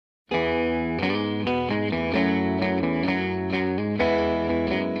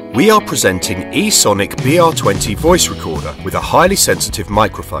We are presenting Esonic BR20 voice recorder with a highly sensitive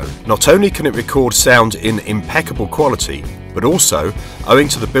microphone. Not only can it record sound in impeccable quality, but also, owing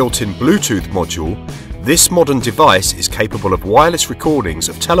to the built-in Bluetooth module, this modern device is capable of wireless recordings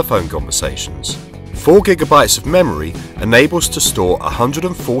of telephone conversations. 4 GB of memory enables to store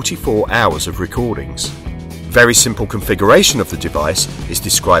 144 hours of recordings. Very simple configuration of the device is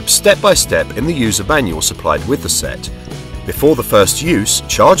described step by step in the user manual supplied with the set. Before the first use,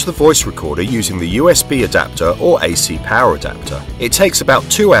 charge the voice recorder using the USB adapter or AC power adapter. It takes about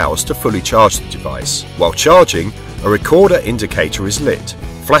 2 hours to fully charge the device. While charging, a recorder indicator is lit.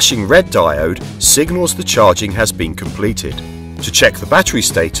 Flashing red diode signals the charging has been completed. To check the battery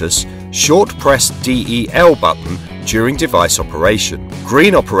status, short press DEL button during device operation.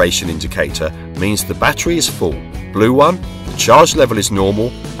 Green operation indicator means the battery is full. Blue one, the charge level is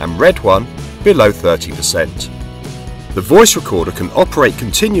normal, and red one, below 30%. The voice recorder can operate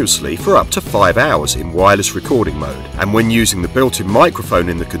continuously for up to 5 hours in wireless recording mode, and when using the built-in microphone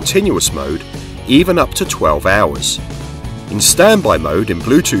in the continuous mode, even up to 12 hours. In standby mode in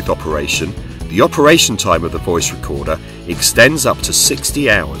Bluetooth operation, the operation time of the voice recorder extends up to 60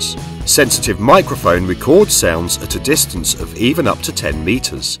 hours. Sensitive microphone records sounds at a distance of even up to 10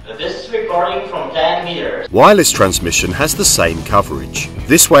 meters. This is recording from 10 meters. Wireless transmission has the same coverage.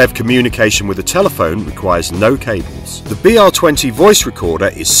 This way of communication with a telephone requires no cables. The BR20 voice recorder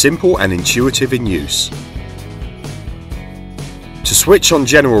is simple and intuitive in use. To switch on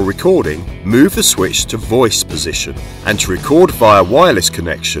general recording, move the switch to voice position, and to record via wireless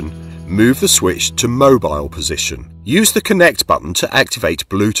connection, move the switch to mobile position. Use the connect button to activate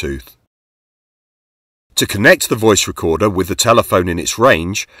Bluetooth. To connect the voice recorder with the telephone in its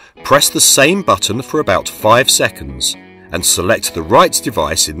range, press the same button for about 5 seconds and select the right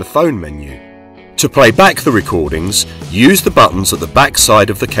device in the phone menu. To play back the recordings, use the buttons at the back side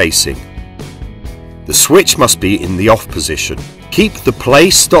of the casing. The switch must be in the off position. Keep the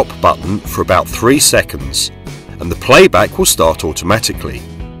play-stop button for about 3 seconds and the playback will start automatically.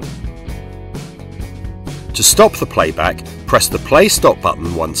 To stop the playback, press the play-stop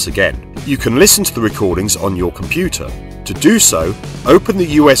button once again. You can listen to the recordings on your computer. To do so, open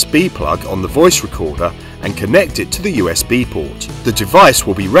the USB plug on the voice recorder and connect it to the USB port. The device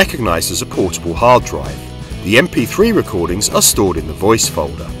will be recognized as a portable hard drive. The MP3 recordings are stored in the voice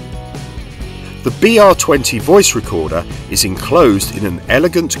folder. The BR20 voice recorder is enclosed in an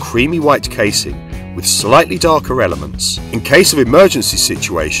elegant creamy white casing with slightly darker elements. In case of emergency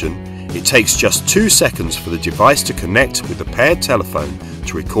situation, it takes just 2 seconds for the device to connect with the paired telephone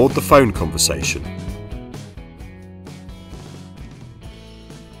to record the phone conversation.